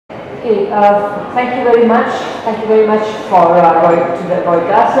Okay, thank you very much. Thank you very much for Roy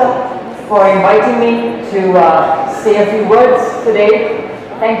Glasser for inviting me to say a few words today.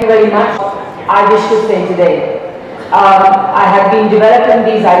 Thank you very much. I wish to say today. I have been developing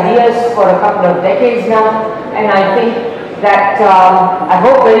these ideas for a couple of decades now, and I think that I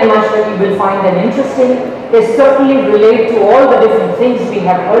hope very much that you will find them interesting. They certainly relate to all the different things we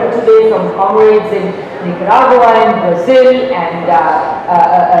have heard today from comrades in Nicaragua and Brazil and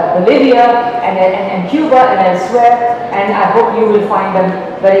Bolivia and Cuba and elsewhere, and I hope you will find them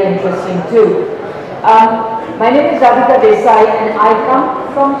very interesting too. My name is Radhika Speech and I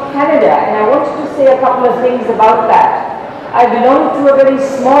come from Canada, and I wanted to say a couple of things about that. I belong to a very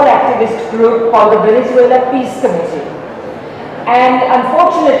small activist group called the Venezuela Peace Committee. And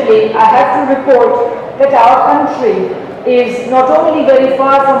unfortunately, I have to report that our country is not only very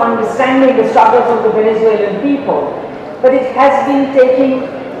far from understanding the struggles of the Venezuelan people, but it has been taking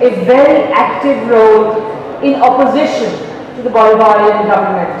a very active role in opposition to the Bolivarian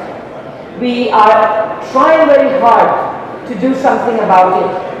government. We are trying very hard to do something about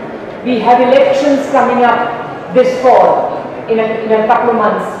it. We have elections coming up this fall in a couple of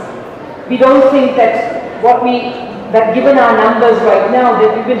months. We don't think that that given our numbers right now,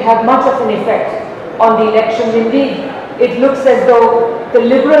 that we will have much of an effect on the elections. Indeed, it looks as though the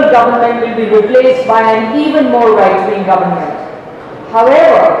liberal government will be replaced by an even more right-wing government.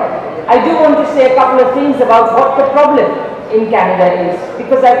 However, I do want to say a couple of things about what the problem in Canada is,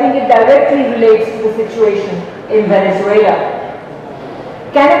 because I think it directly relates to the situation in Venezuela.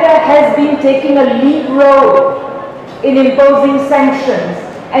 Canada has been taking a lead role in imposing sanctions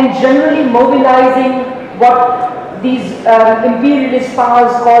and generally mobilizing what these imperialist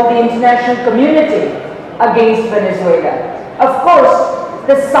powers call the international community against Venezuela. Of course,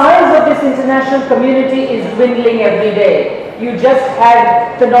 the size of this international community is dwindling every day. You just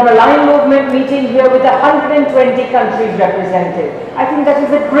had the non-aligned movement meeting here with 120 countries represented. I think that is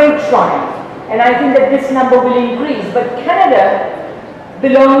a great triumph, and I think that this number will increase. But Canada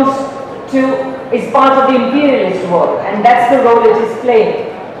is part of the imperialist world, and that's the role it is playing.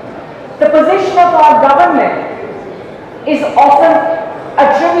 The position of our government is often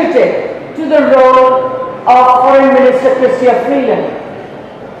attributed to the role of Foreign Minister Chrystia Freeland.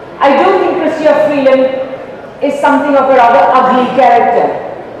 I do think Chrystia Freeland is something of a rather ugly character.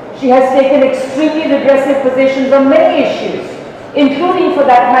 She has taken extremely regressive positions on many issues, including, for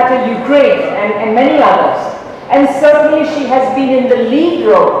that matter, Ukraine and many others. And certainly she has been in the lead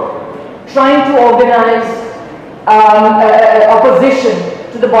role trying to organize opposition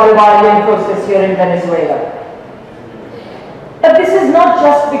to the Bolivarian process here in Venezuela. But this is not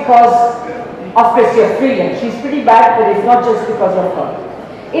just because of Chrystia Freeland. She's pretty bad, but it's not just because of her.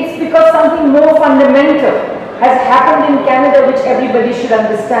 It's because something more fundamental has happened in Canada which everybody should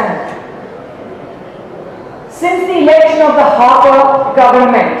understand. Since the election of the Harper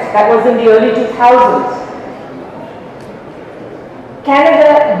government, that was in the early 2000s,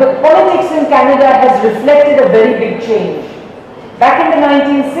 the politics in Canada has reflected a very big change. Back in the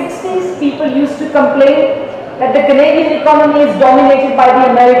 1960s, people used to complain that the Canadian economy is dominated by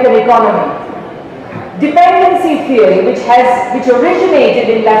the American economy. Dependency theory, which originated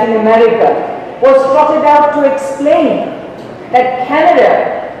in Latin America, was trotted out to explain that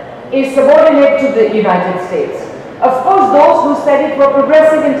Canada is subordinate to the United States. Of course, those who said it were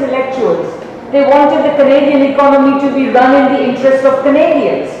progressive intellectuals. They wanted the Canadian economy to be run in the interest of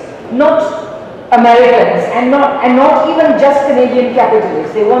Canadians, not Americans, and not even just Canadian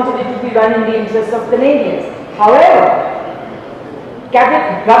capitalists. They wanted it to be run in the interest of Canadians. However,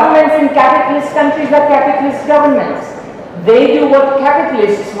 governments in capitalist countries are capitalist governments. They do what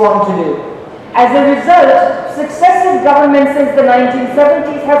capitalists want to do. As a result, successive governments since the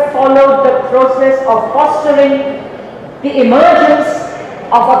 1970s have followed the process of fostering the emergence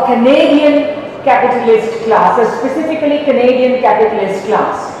of a Canadian capitalist class, a specifically Canadian capitalist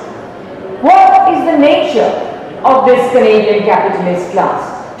class. What is the nature of this Canadian capitalist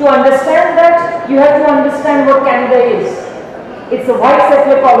class? To understand that, you have to understand what Canada is. It's a white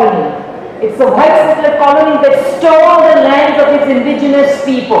settler colony. It's a white settler colony that stole the lands of its indigenous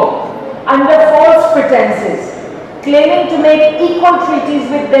people under false pretenses, claiming to make equal treaties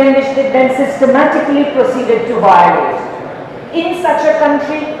with them which they then systematically proceeded to violate. In such a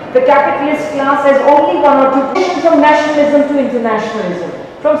country, the capitalist class has only one or two positions, from nationalism to internationalism,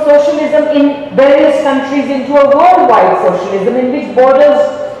 from socialism in various countries into a worldwide socialism in which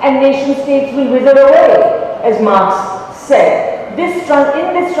borders and nation states will wither away, as Marx said. In this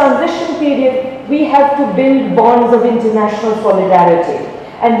transition period, we have to build bonds of international solidarity.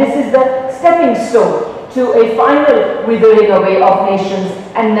 And this is the stepping stone to a final withering away of nations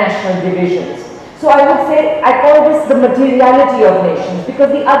and national divisions. So I would say, I call this the materiality of nations,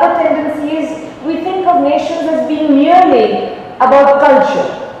 because the other tendency is we think of nations as being merely about culture,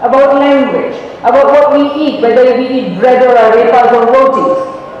 about language, about what we eat, whether we eat bread or arepas or rotis.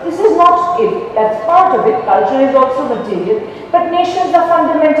 This is not it. That's part of it. Culture is also material. But nations are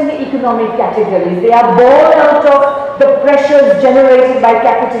fundamentally economic categories. They are born out of the pressures generated by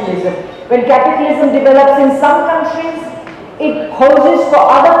capitalism. When capitalism develops in some countries, it poses for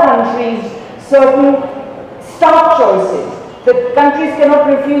other countries certain stark choices. The countries cannot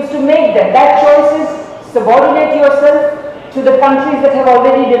refuse to make them. That choice is subordinate yourself to the countries that have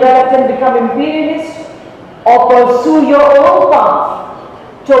already developed and become imperialist, or pursue your own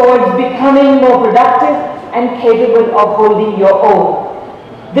path towards becoming more productive and capable of holding your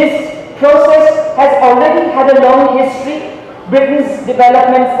own. This process has already had a long history. Britain's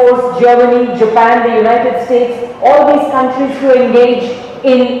development forced Germany, Japan, the United States, all these countries to engage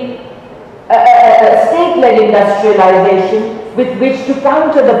in state-led industrialization with which to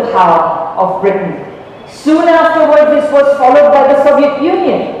counter the power of Britain. Soon afterwards, this was followed by the Soviet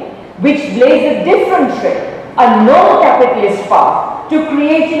Union, which blazed a different trail, a non-capitalist path to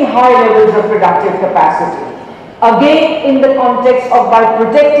creating high levels of productive capacity. Again, in the context of by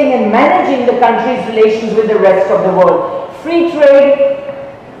protecting and managing the country's relations with the rest of the world. Free trade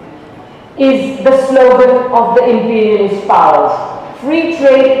is the slogan of the imperialist powers. Free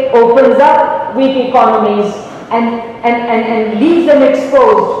trade opens up weak economies and leaves them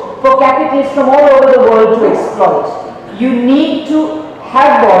exposed for capitalists from all over the world to exploit. You need to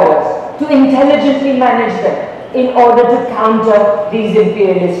have borders, to intelligently manage them in order to counter these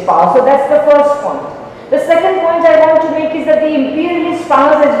imperialist powers. So that's the first point. The second point I want to make is that the imperialist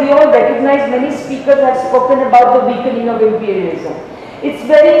powers, as we all recognize, many speakers have spoken about the weakening of imperialism. It's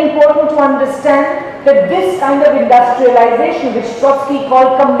very important to understand that this kind of industrialization, which Trotsky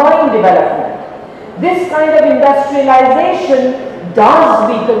called combined development, this kind of industrialization does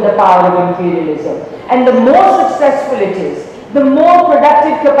weaken the power of imperialism. And the more successful it is, the more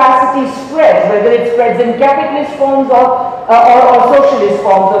productive capacity spreads, whether it spreads in capitalist forms or socialist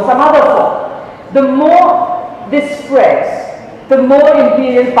forms or some other form. The more this spreads, the more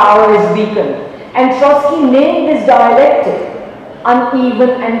imperial power is weakened. And Trotsky named this dialectic uneven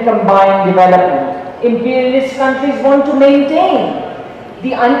and combined development. Imperialist countries want to maintain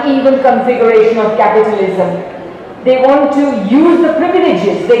the uneven configuration of capitalism. They want to use the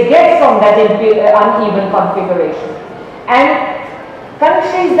privileges they get from that uneven configuration. And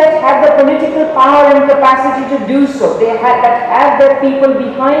countries that have the political power and capacity to do so, that have their people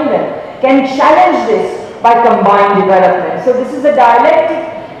behind them, can challenge this by combined development. So this is a dialectic,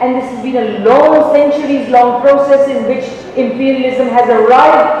 and this has been a long, centuries-long process in which imperialism has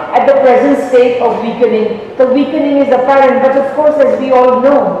arrived at the present state of weakening. The weakening is apparent, but of course, as we all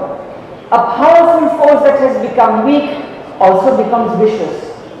know, a powerful force that has become weak also becomes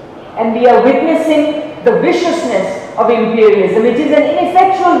vicious. And we are witnessing the viciousness of imperialism. It is an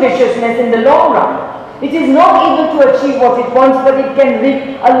ineffectual viciousness in the long run. It is not able to achieve what it wants, but it can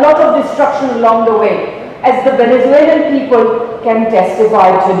reap a lot of destruction along the way, as the Venezuelan people can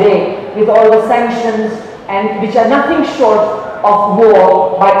testify today with all the sanctions, and which are nothing short of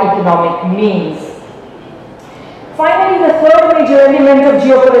war by economic means. Finally, the third major element of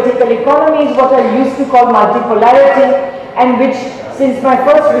geopolitical economy is what I used to call multipolarity, and which, since my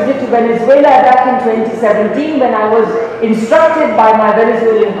first visit to Venezuela back in 2017, when I was instructed by my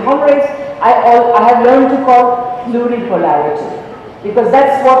Venezuelan comrades, I have learned to call pluripolarity, because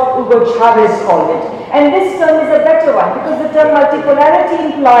that's what Hugo Chavez called it. And this term is a better one, because the term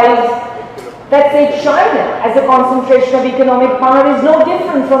multipolarity implies that, say, China as a concentration of economic power is no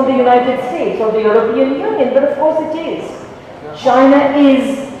different from the United States or the European Union, but of course it is. China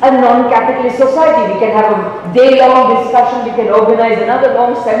is a non-capitalist society. We can have a day-long discussion, we can organize another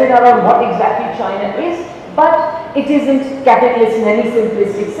long seminar on what exactly China is, but it isn't capitalist in any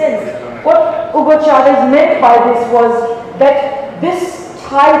simplistic sense. What Hugo Chavez meant by this was that this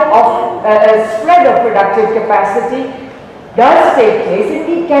type of spread of productive capacity does take place.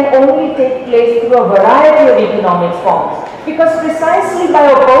 Indeed, can only take place through a variety of economic forms, because precisely by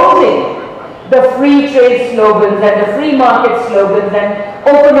opposing the free trade slogans and the free market slogans and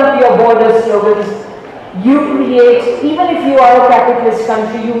open up your borders slogans, you create, even if you are a capitalist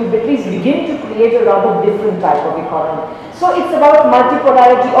country, you will at least begin to create a rather different type of economy. So it's about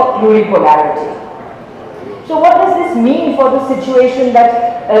multipolarity or pluripolarity. So what does this mean for the situation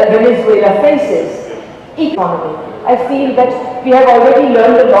that Venezuela faces? Economy. I feel that we have already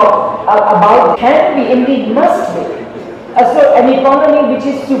learned a lot about, can be, indeed must be, So an economy which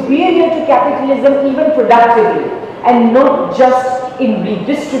is superior to capitalism even productively, and not just in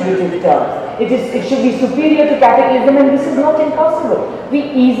redistributive terms. It should be superior to capitalism, and this is not impossible. We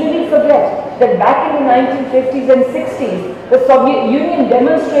easily forget that back in the 1950s and 60s, the Soviet Union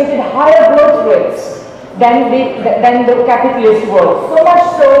demonstrated higher growth rates than the capitalist world. So much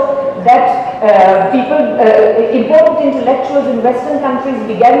so that important intellectuals in Western countries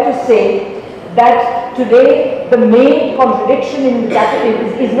began to say that today the main contradiction in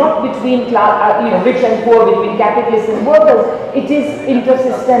capitalism is not between rich and poor, between capitalists and workers. It is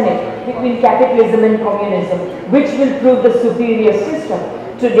intersystemic between capitalism and communism, which will prove the superior system.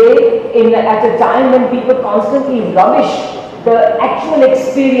 Today, at a time when people constantly rubbish the actual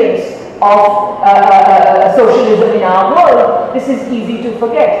experience of socialism in our world, this is easy to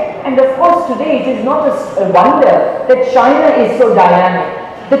forget. And of course, today it is not a wonder that China is so dynamic.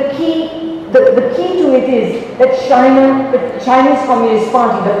 The key to it is that the Chinese Communist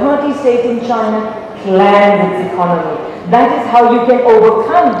Party, the party state in China, planned its economy. That is how you can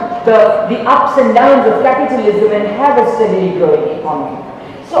overcome the ups and downs of capitalism and have a steadily growing economy.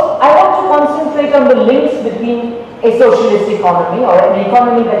 So I want to concentrate on the links between a socialist economy, or an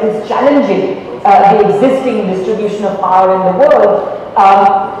economy that is challenging the existing distribution of power in the world,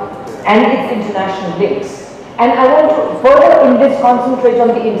 and its international links. And I want to further in this concentrate on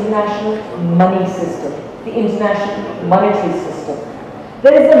the international money system, the international monetary system.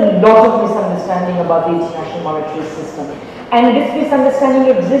 There is a lot of misunderstanding about the international monetary system, and this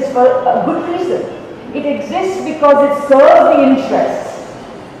misunderstanding exists for a good reason. It exists because it serves the interests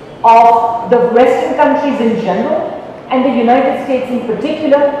of the Western countries in general and the United States in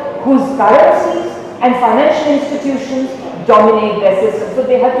particular, whose currencies and financial institutions dominate their system. So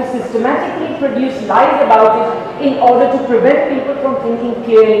they have to systematically produce lies about it in order to prevent people from thinking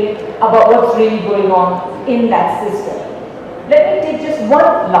clearly about what's really going on in that system. Let me take just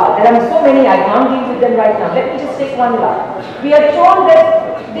one lie. There are so many, I can't deal with them right now. Let me just take one lie. We are told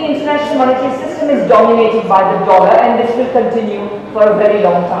that the international monetary system is dominated by the dollar, and this will continue for a very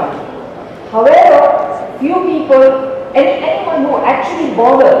long time. However, few people, and anyone who actually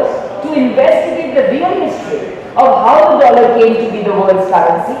bothers to investigate the real history of how the dollar came to be the world's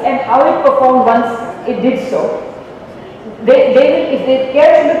currency and how it performed once it did so, they will, if they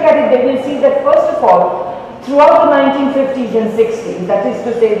care to look at it, they will see that first of all, throughout the 1950s and 60s, that is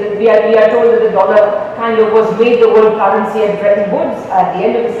to say that we are told that the dollar kind of was made the world currency at Bretton Woods at the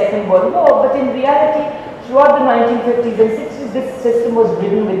end of the Second World War, but in reality, throughout the 1950s and 60s, this system was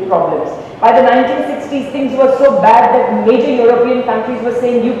ridden with problems. By the 1960s, things were so bad that major European countries were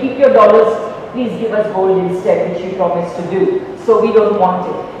saying, you keep your dollars, please give us gold instead, which you promised to do. So we don't want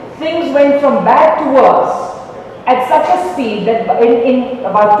it. Things went from bad to worse at such a speed that in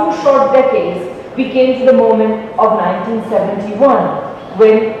about 2 short decades, we came to the moment of 1971,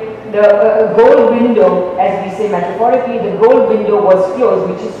 when the gold window, as we say metaphorically, the gold window was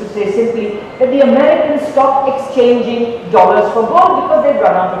closed, which is to say simply that the Americans stopped exchanging dollars for gold because they'd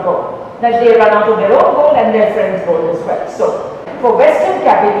run out of gold. That they run out of their own gold and their friends' gold as well. So, for Western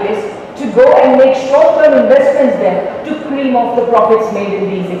capitalists to go and make short-term investments there to cream off the profits made in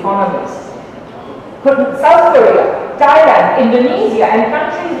these economies. South Korea, Thailand, Indonesia, and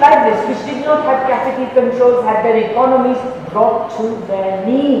countries like this, which did not have capital controls, had their economies brought to their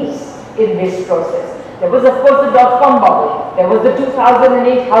knees in this process. There was, of course, the dot-com bubble. There was the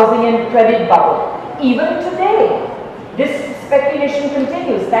 2008 housing and credit bubble. Even today, this speculation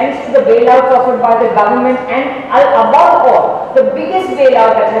continues thanks to the bailouts offered by the government, and above all, the biggest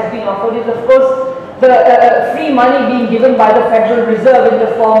bailout that has been offered is, of course, the free money being given by the Federal Reserve in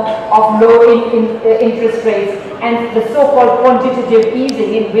the form of low interest rates and the so-called quantitative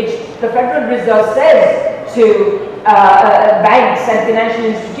easing, in which the Federal Reserve says to banks and financial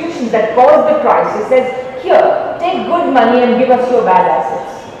institutions that caused the crisis, says, here, take good money and give us your bad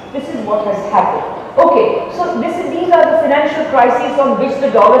assets. This is what has happened. Okay, so these are the financial crises on which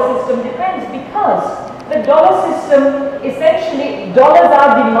the dollar system depends, because the dollar system, essentially, dollars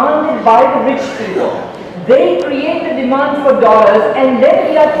are demanded by the rich people. They create the demand for dollars, and then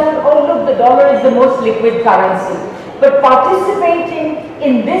we are told, oh look, the dollar is the most liquid currency. But participating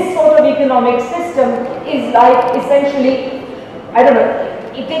in this sort of economic system is like essentially, I don't know,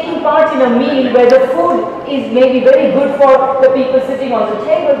 taking part in a meal where the food is maybe very good for the people sitting on the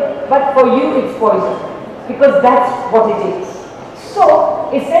table, but for you it's poison, because that's what it is. So,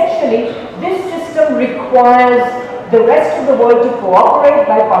 essentially, this system requires the rest of the world to cooperate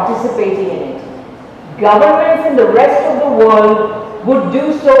by participating in it. Governments in the rest of the world would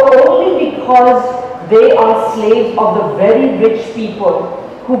do so only because they are slaves of the very rich people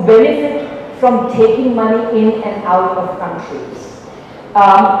who benefit from taking money in and out of countries.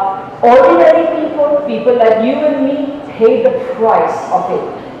 Ordinary people, people like you and me, pay the price of it.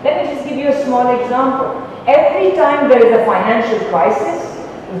 Let me just give you a small example. Every time there is a financial crisis,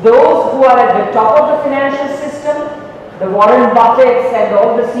 those who are at the top of the financial system, the Warren Buffetts and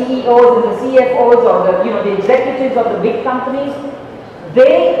all the CEOs and the CFOs or the executives of the big companies,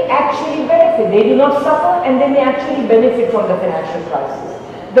 they actually benefit. They do not suffer, and then they actually benefit from the financial crisis.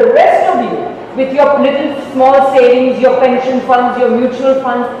 The rest of you, with your little small savings, your pension funds, your mutual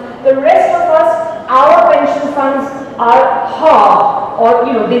funds, the rest of us, our pension funds are halved, or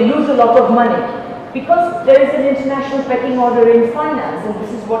they lose a lot of money because there is an international pecking order in finance, and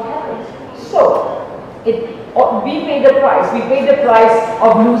this is what happens. So we pay the price. We pay the price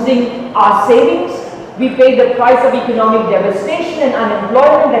of losing our savings. We pay the price of economic devastation and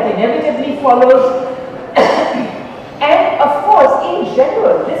unemployment that inevitably follows. And of course, in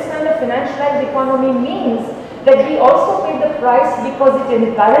general, this kind of financialized economy means that we also pay the price because it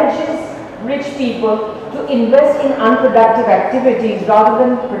encourages rich people to invest in unproductive activities rather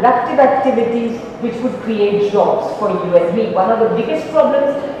than productive activities which would create jobs for you and me. One of the biggest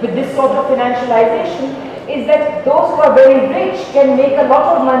problems with this sort of financialization is that those who are very rich can make a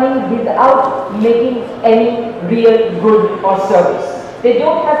lot of money without making any real good or service. They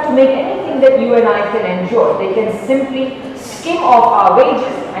don't have to make anything that you and I can enjoy. They can simply skim off our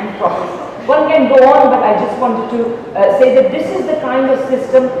wages and profits. One can go on, but I just wanted to say that this is the kind of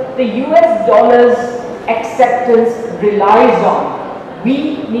system the US dollar's acceptance relies on.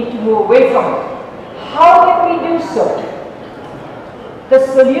 We need to move away from it. How can we do so? The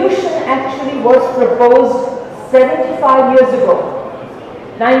solution actually was proposed 75 years ago.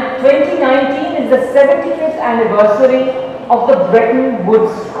 2019 is the 75th anniversary of the Bretton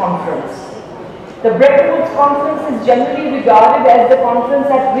Woods Conference. The Bretton Woods Conference is generally regarded as the conference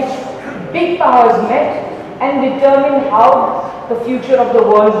at which big powers met and determined how the future of the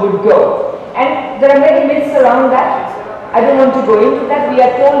world would go. And there are many myths around that. I don't want to go into that. We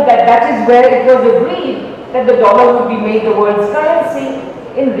are told that that is where it was agreed that the dollar would be made the world's currency.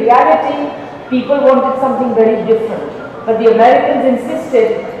 In reality, people wanted something very different. But the Americans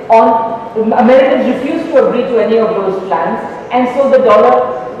Americans refused to agree to any of those plans, and so the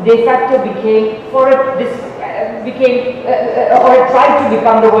dollar de facto or it tried to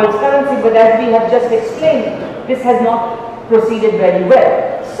become the world's currency, but as we have just explained, this has not proceeded very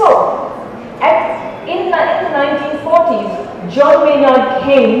well. So, in the 1940s, John Maynard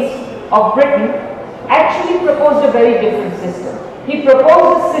Keynes of Britain actually proposed a very different system. He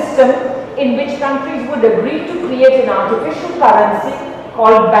proposed a system in which countries would agree to create an artificial currency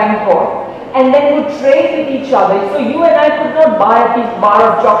called Bancor, and then would trade with each other. So you and I could not buy a bar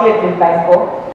of chocolate with Bancor.